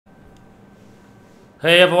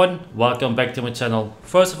Hey everyone, welcome back to my channel.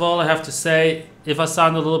 First of all, I have to say, if I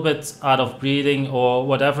sound a little bit out of breathing or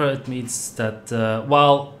whatever, it means that,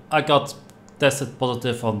 well, I got tested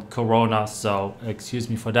positive on Corona, so excuse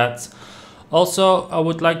me for that. Also, I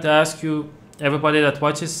would like to ask you, everybody that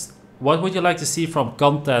watches, what would you like to see from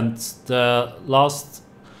content? The last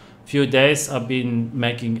few days I've been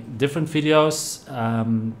making different videos,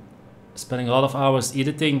 spending a lot of hours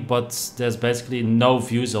editing, but there's basically no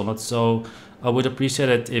views on it, so I would appreciate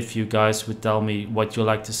it if you guys would tell me what you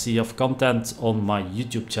like to see of content on my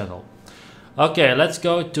YouTube channel. Okay, let's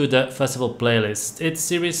go to the festival playlist. It's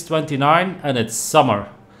series 29 and it's summer.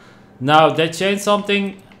 Now they changed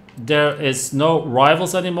something. There is no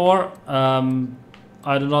rivals anymore. I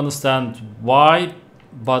don't understand why,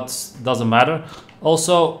 but doesn't matter.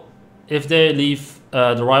 Also, if they leave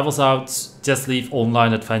the rivals out, just leave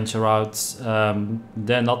online adventure out.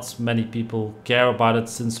 There not many people care about it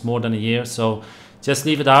since more than a year, so just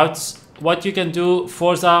leave it out. What you can do,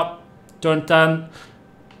 Forza turn 10,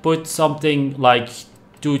 put something like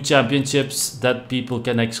 2 championships that people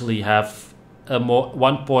can actually have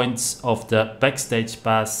 1 point of the backstage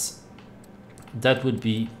pass. That would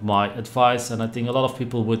be my advice, and I think a lot of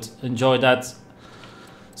people would enjoy that.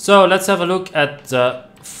 So let's have a look at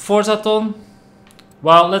Forzathon.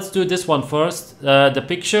 Well, let's do this one first, the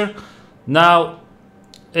picture. Now,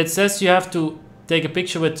 it says you have to take a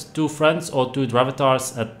picture with 2 friends or 2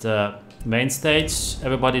 avatars at the main stage.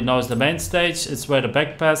 Everybody knows the main stage. It's where the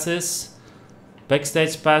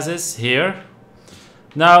backstage pass is, here.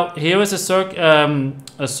 Now, here is a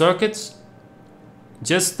circuit.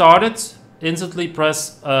 Just started. Instantly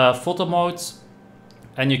press photo mode,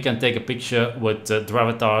 and you can take a picture with the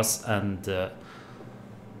avatars and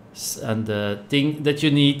the thing that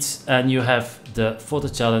you need, and you have the photo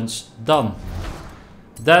challenge done.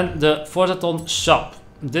 Then the Forzathon shop.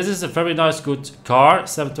 This is a very nice, good car,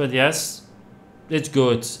 720S. It's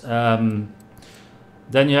good. Then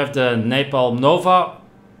you have the Napalm Nova,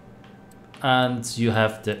 and you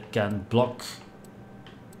have the Can Block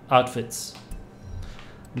outfits.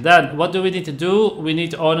 Then what do we need to do? We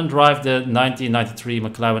need to own and drive the 1993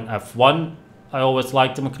 McLaren F1. I always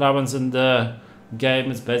like the McLarens in the game.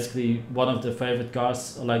 It's basically one of the favorite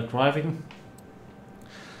cars I like driving.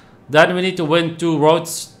 Then we need to win 2 road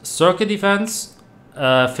circuit events,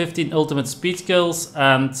 15 ultimate speed skills,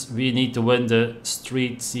 and we need to win the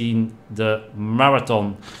street scene, the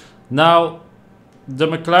marathon. Now, the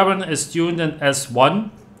McLaren is tuned in S1.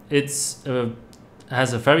 It's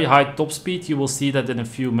has a very high top speed. You will see that in a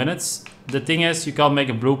few minutes. The thing is, you can't make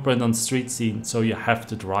a blueprint on street scene, so you have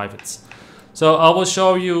to drive it. So I will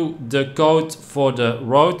show you the code for the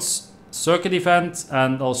road circuit event,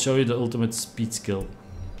 and I'll show you the ultimate speed skill.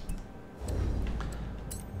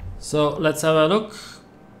 So let's have a look.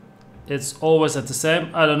 It's always at the same.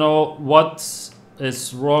 I don't know what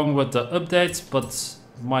is wrong with the updates, but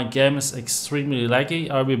my game is extremely laggy.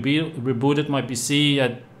 I rebooted my PC,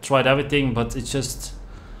 I tried everything, but it's just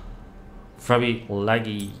very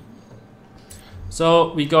laggy.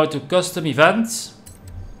 So we go to custom events.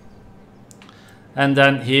 And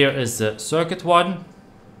then here is the circuit one.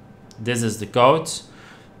 This is the code.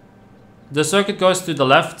 The circuit goes to the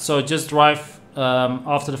left, so just drive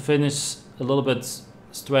after the finish a little bit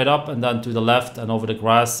straight up and then to the left and over the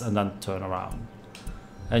grass and then turn around.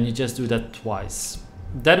 And you just do that twice.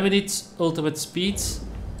 Then we need ultimate speed.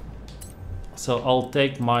 So I'll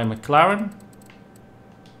take my McLaren.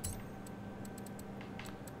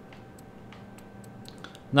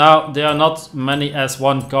 Now, there are not many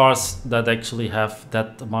S1 cars that actually have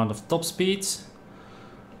that amount of top speed.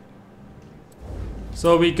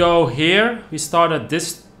 So we go here, we start at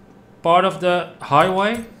this part of the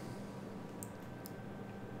highway.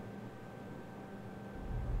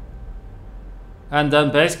 And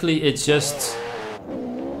then basically it's just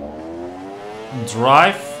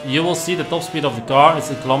drive. You will see the top speed of the car, it's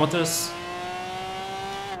in kilometers.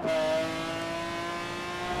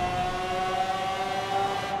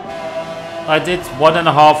 I did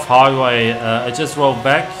 1.5 highway. I just drove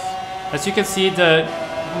back. As you can see,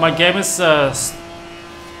 my game is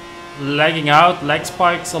lagging out, lag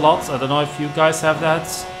spikes a lot. I don't know if you guys have that.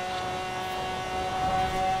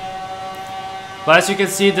 But as you can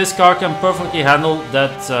see, this car can perfectly handle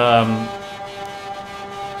that,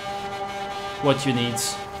 what you need.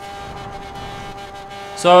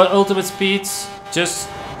 So ultimate speed, just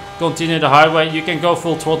continue the highway. You can go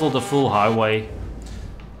full throttle the full highway.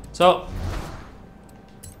 So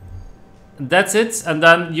that's it, and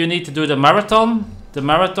then you need to do the marathon. The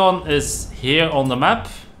marathon is here on the map.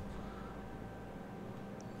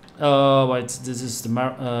 Wait, this is the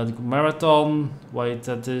marathon. Wait,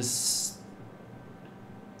 that is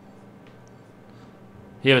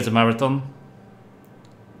Here is a marathon.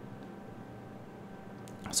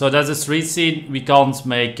 So that's a street scene. We can't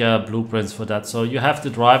make blueprints for that. So you have to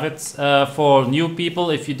drive it. For new people,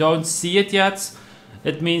 if you don't see it yet,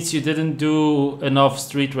 it means you didn't do enough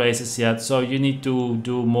street races yet. So you need to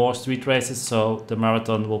do more street races so the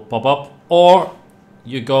marathon will pop up. Or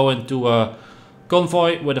you go into a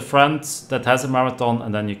convoy with a friend that has a marathon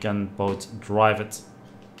and then you can both drive it.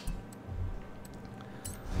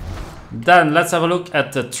 Then let's have a look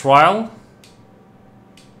at the trial.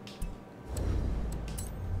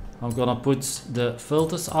 I'm gonna put the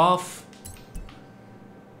filters off.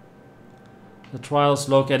 The trial is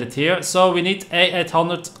located here. So we need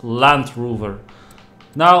A800 Land Rover.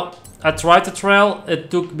 Now, I tried the trial.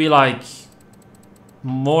 It took me like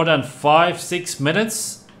more than 5-6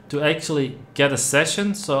 minutes to actually get a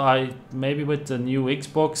session. So maybe with the new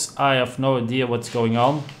Xbox, I have no idea what's going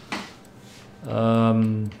on.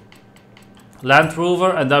 Land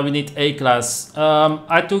Rover, and then we need A-Class.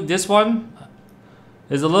 I took this one.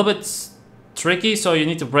 It's a little bit tricky, so you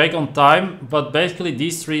need to brake on time, but basically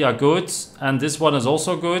these three are good, and this one is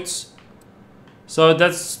also good. So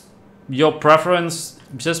that's your preference.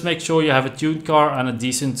 Just make sure you have a tuned car and a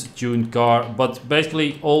decent tuned car, but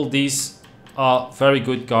basically all these are very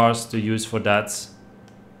good cars to use for that.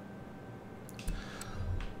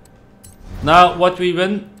 Now what we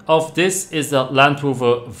win of this is the Land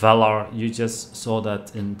Rover Velar. You just saw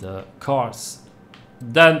that in the cars.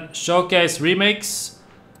 Then Showcase Remix.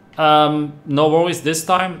 No worries this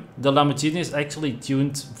time. The Lamborghini is actually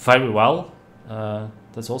tuned very well.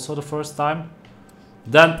 That's also the first time.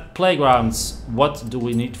 Then Playgrounds. What do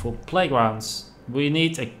we need for Playgrounds? We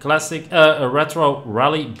need a classic, a Retro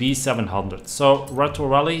Rally B700. So Retro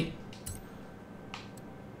Rally.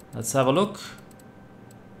 Let's have a look.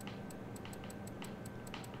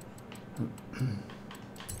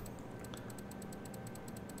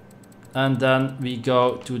 And then we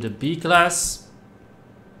go to the B class.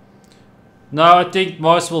 Now I think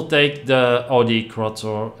most will take the Audi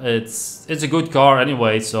Quattro. It's a good car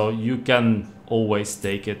anyway, so you can always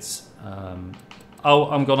take it.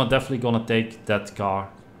 I'm definitely gonna take that car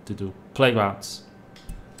to do Playgrounds.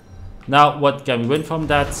 Now what can we win from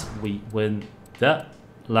that? We win the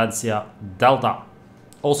Lancia Delta.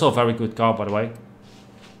 Also a very good car, by the way.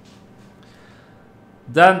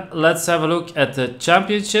 Then let's have a look at the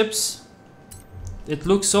championships. It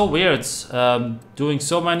looks so weird doing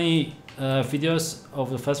so many videos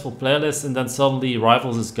of the festival playlist and then suddenly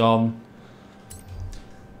Rivals is gone.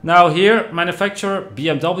 Now here, manufacturer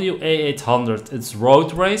BMW A800. It's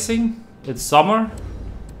road racing. It's summer.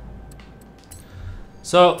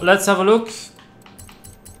 So let's have a look.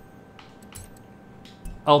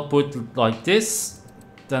 I'll put it like this.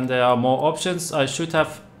 Then there are more options. I should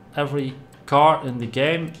have every car in the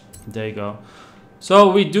game. There you go.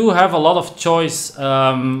 So we do have a lot of choice.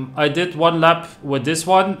 I did one lap with this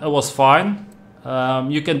one. It was fine.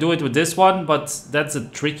 You can do it with this one, but that's a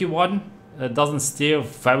tricky one. It doesn't steer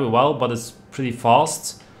very well, but it's pretty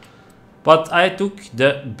fast. But I took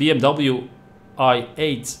the BMW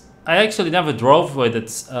i8. I actually never drove with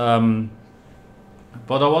it,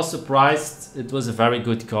 but I was surprised. It was a very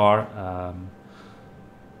good car.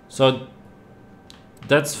 So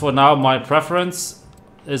that's for now my preference.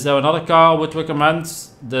 Is there another car I would recommend?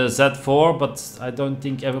 The Z4, but I don't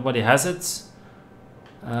think everybody has it.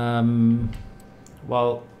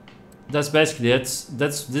 Well, that's basically it.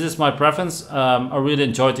 This is my preference. I really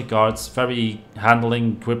enjoyed the car. It's very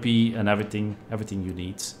handling, grippy, and everything you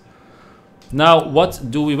need. Now,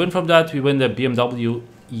 what do we win from that? We win the BMW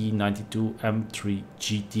E92 M3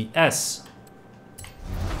 GTS.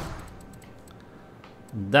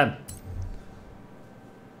 Then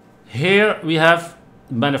here we have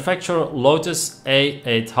manufacturer Lotus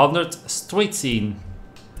A800 Street Scene.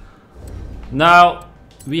 Now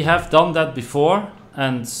we have done that before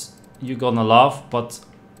and you're gonna laugh, but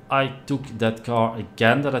I took that car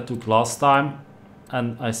again that I took last time,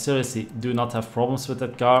 and I seriously do not have problems with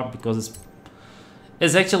that car because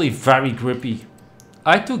it's actually very grippy.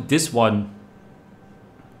 I took this one.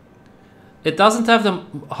 It doesn't have the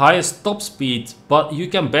highest top speed, but you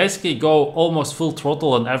can basically go almost full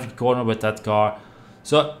throttle in every corner with that car.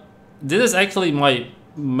 So this is actually my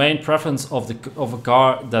main preference of a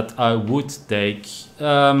car that I would take.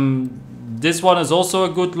 This one is also a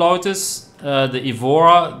good Lotus. The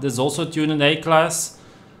Evora, this is also tuned in A-Class.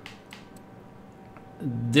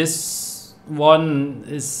 This one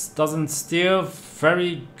doesn't steer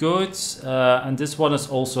very good, and this one is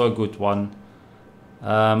also a good one.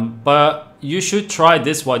 But you should try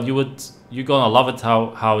this one. You're gonna love it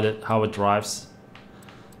how it drives.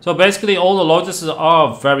 So basically all the Lotuses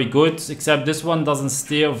are very good, except this one doesn't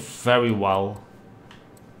steer very well.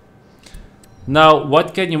 Now,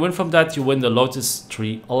 what can you win from that? You win the Lotus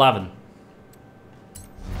 311.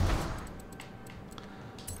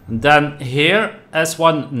 Then here,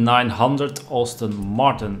 S1 900 Aston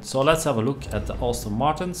Martin. So let's have a look at the Aston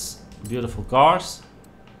Martins. Beautiful cars.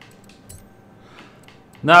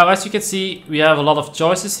 Now, as you can see, we have a lot of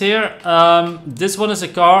choices here. This one is a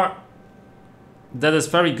car that is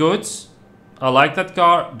very good. I like that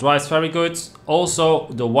car, drives very good. Also,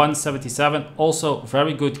 the 177, also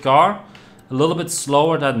very good car. A little bit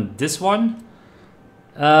slower than this one.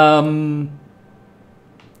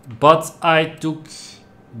 But I took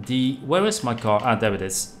the... Where is my car? Ah, there it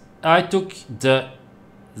is. I took the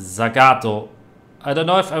Zagato. I don't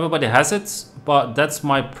know if everybody has it, but that's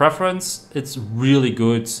my preference. It's really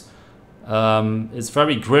good. It's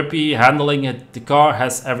very grippy, handling it. The car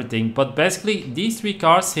has everything. But basically, these three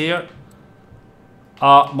cars here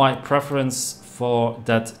are my preference for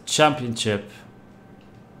that championship.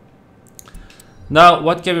 Now,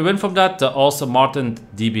 what can we win from that? The Aston Martin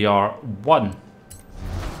DBR1.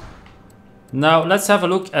 Now, let's have a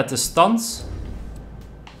look at the stunts.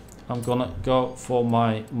 I'm gonna go for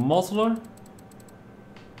my modeler.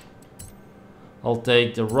 I'll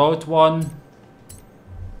take the road one.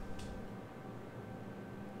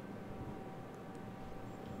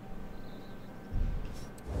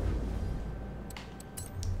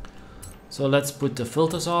 So let's put the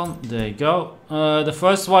filters on. There you go. The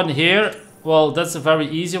first one here, well, that's a very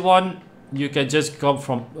easy one. You can just come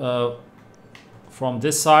from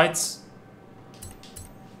this side.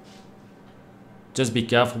 Just be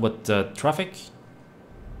careful with the traffic.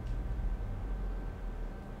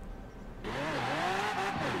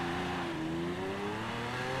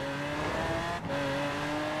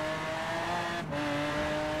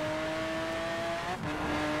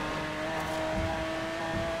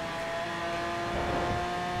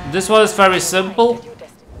 This one is very simple.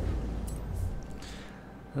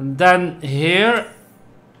 And then here,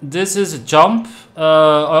 this is a jump. I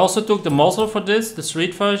also took the muzzle for this, the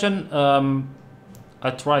street version. I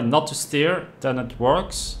try not to steer, then it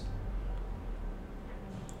works.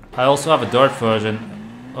 I also have a dirt version.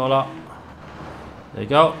 Hola. There you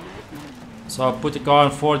go. So I put the car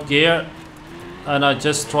in fourth gear and I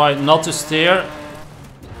just try not to steer.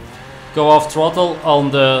 Go off throttle on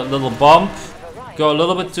the little bump. Go a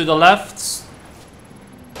little bit to the left.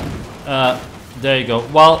 There you go.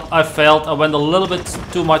 Well, I failed. I went a little bit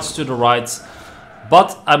too much to the right.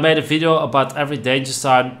 But I made a video about every danger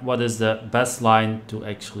sign. What is the best line to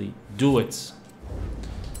actually do it.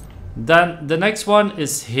 Then the next one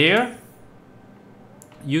is here.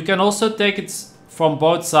 You can also take it from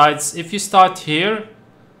both sides. If you start here,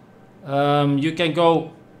 you can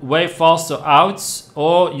go way faster out,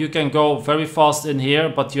 or you can go very fast in here,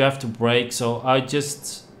 but you have to brake. So I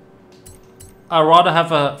rather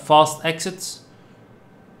have a fast exit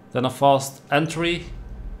than a fast entry.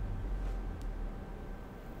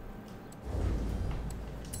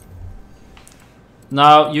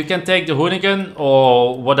 Now you can take the Hoonigan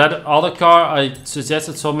or whatever other car. I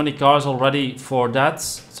suggested so many cars already for that,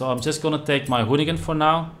 so I'm just gonna take my Hoonigan for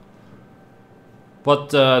now.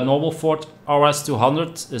 But the normal Ford RS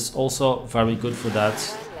 200 is also very good for that.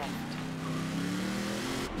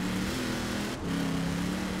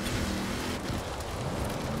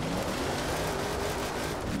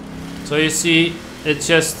 So you see, it's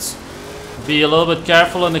just be a little bit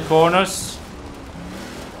careful in the corners.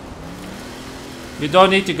 You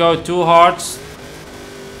don't need to go too hard.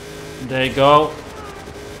 There you go.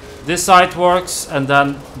 This side works, and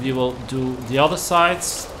then we will do the other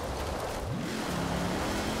sides.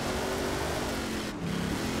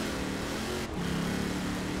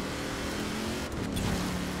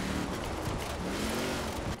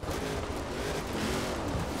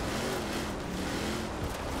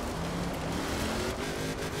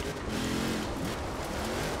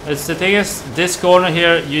 It's the thing is, this corner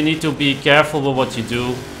here, you need to be careful with what you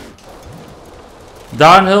do.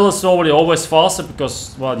 Downhill is normally always faster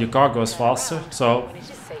because, well, your car goes faster. So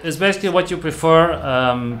it's basically what you prefer.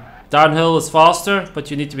 Downhill is faster,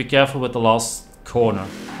 but you need to be careful with the last corner.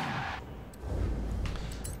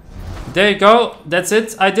 There you go. That's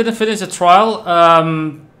it. I didn't finish the trial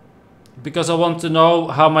because I want to know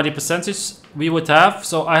how many percentage we would have.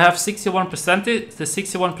 So I have 61%, the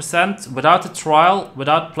 61% without the trial,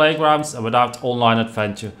 without playgrounds, and without online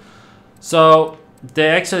adventure. So they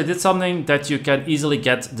actually did something that you can easily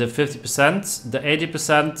get the 50%. The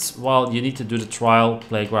 80%, well, you need to do the trial,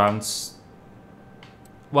 playgrounds.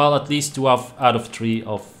 Well, at least 2 out of 3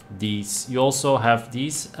 of these. You also have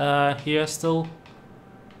these here still.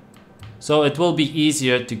 So it will be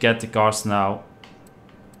easier to get the cars now.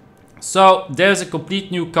 So there's a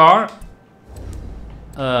complete new car.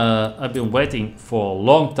 I've been waiting for a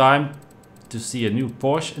long time to see a new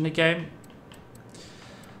Porsche in the game.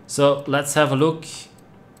 So let's have a look.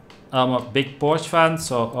 I'm a big Porsche fan,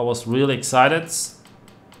 so I was really excited.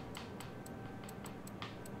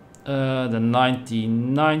 The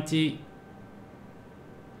 1990.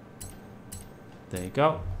 There you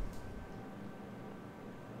go.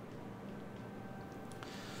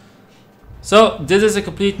 So this is a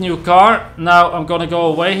complete new car. Now I'm gonna go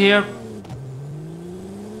away here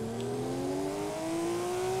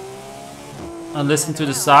and listen to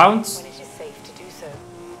the sounds.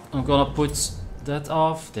 I'm gonna put that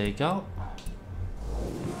off. There you go.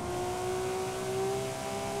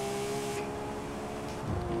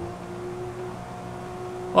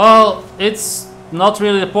 Well, it's not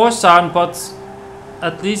really the Porsche sound, but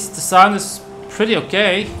at least the sound is pretty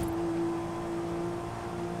okay.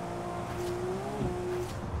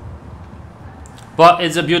 But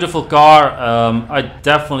it's a beautiful car. I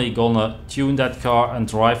definitely gonna tune that car and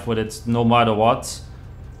drive with it no matter what.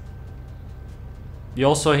 You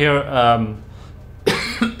also hear,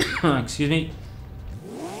 excuse me,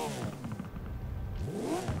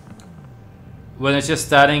 when it's just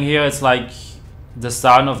standing here, it's like the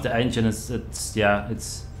sound of the engine. That's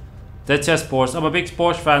just Porsche. I'm a big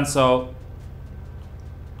Porsche fan, so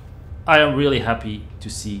I am really happy to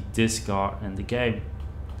see this car in the game.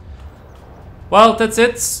 Well, that's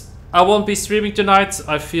it. I won't be streaming tonight.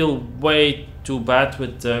 I feel way too bad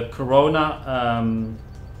with the corona.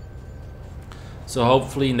 So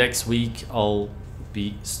hopefully next week I'll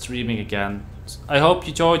be streaming again. I hope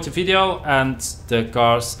you enjoyed the video and the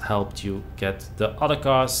cars helped you get the other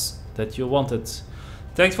cars that you wanted.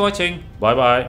 Thanks for watching. Bye bye.